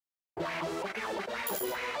Hello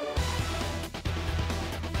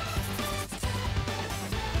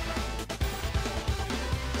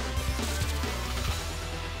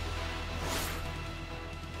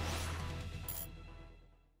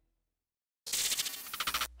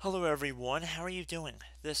everyone, how are you doing?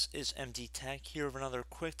 This is MD Tech here with another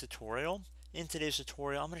quick tutorial. In today's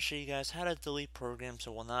tutorial, I'm going to show you guys how to delete programs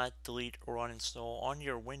that will not delete or uninstall on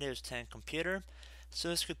your Windows 10 computer. So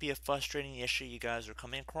this could be a frustrating issue you guys are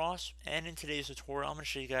coming across, and in today's tutorial, I'm going to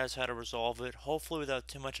show you guys how to resolve it, hopefully without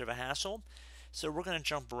too much of a hassle. So we're going to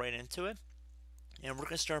jump right into it, and we're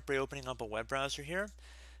going to start by opening up a web browser here.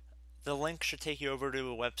 The link should take you over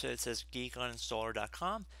to a website that says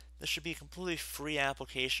geekuninstaller.com. This should be a completely free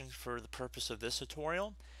application for the purpose of this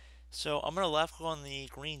tutorial. So I'm going to left click on the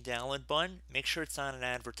green download button, make sure it's not an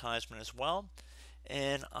advertisement as well,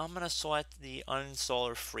 and I'm going to select the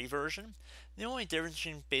uninstaller free version. The only difference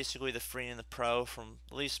between basically the free and the pro, from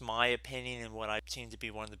at least my opinion and what I've seen to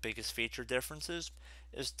be one of the biggest feature differences,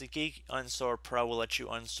 is the Geek Uninstaller Pro will let you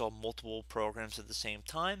uninstall multiple programs at the same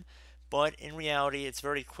time. But in reality, it's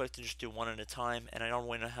very quick to just do one at a time, and I don't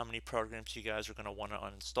really know how many programs you guys are going to want to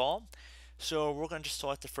uninstall. So we're going to just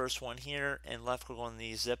select the first one here and left click on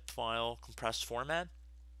the zip file compressed format.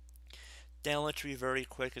 Download should be very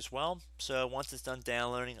quick as well. So once it's done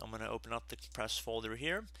downloading, I'm going to open up the compressed folder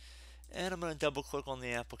here, and I'm going to double click on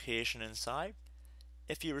the application inside.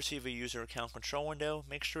 If you receive a user account control window,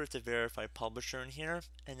 make sure it's a verified publisher in here,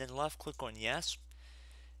 and then left click on yes.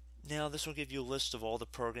 Now this will give you a list of all the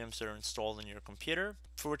programs that are installed in your computer.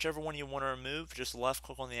 For whichever one you want to remove, just left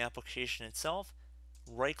click on the application itself,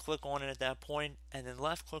 right click on it at that point, and then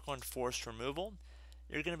left click on forced removal.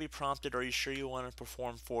 You're going to be prompted, are you sure you want to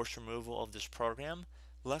perform forced removal of this program?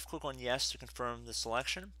 Left click on yes to confirm the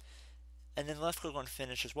selection, and then left click on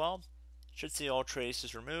finish as well. Should see all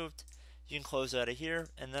traces removed. You can close out of here,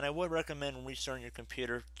 and then I would recommend restarting your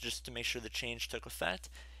computer just to make sure the change took effect,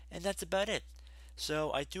 and that's about it.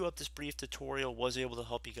 So I do hope this brief tutorial was able to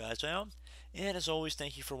help you guys out, and as always,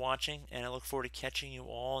 thank you for watching, and I look forward to catching you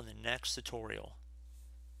all in the next tutorial.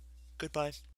 Goodbye.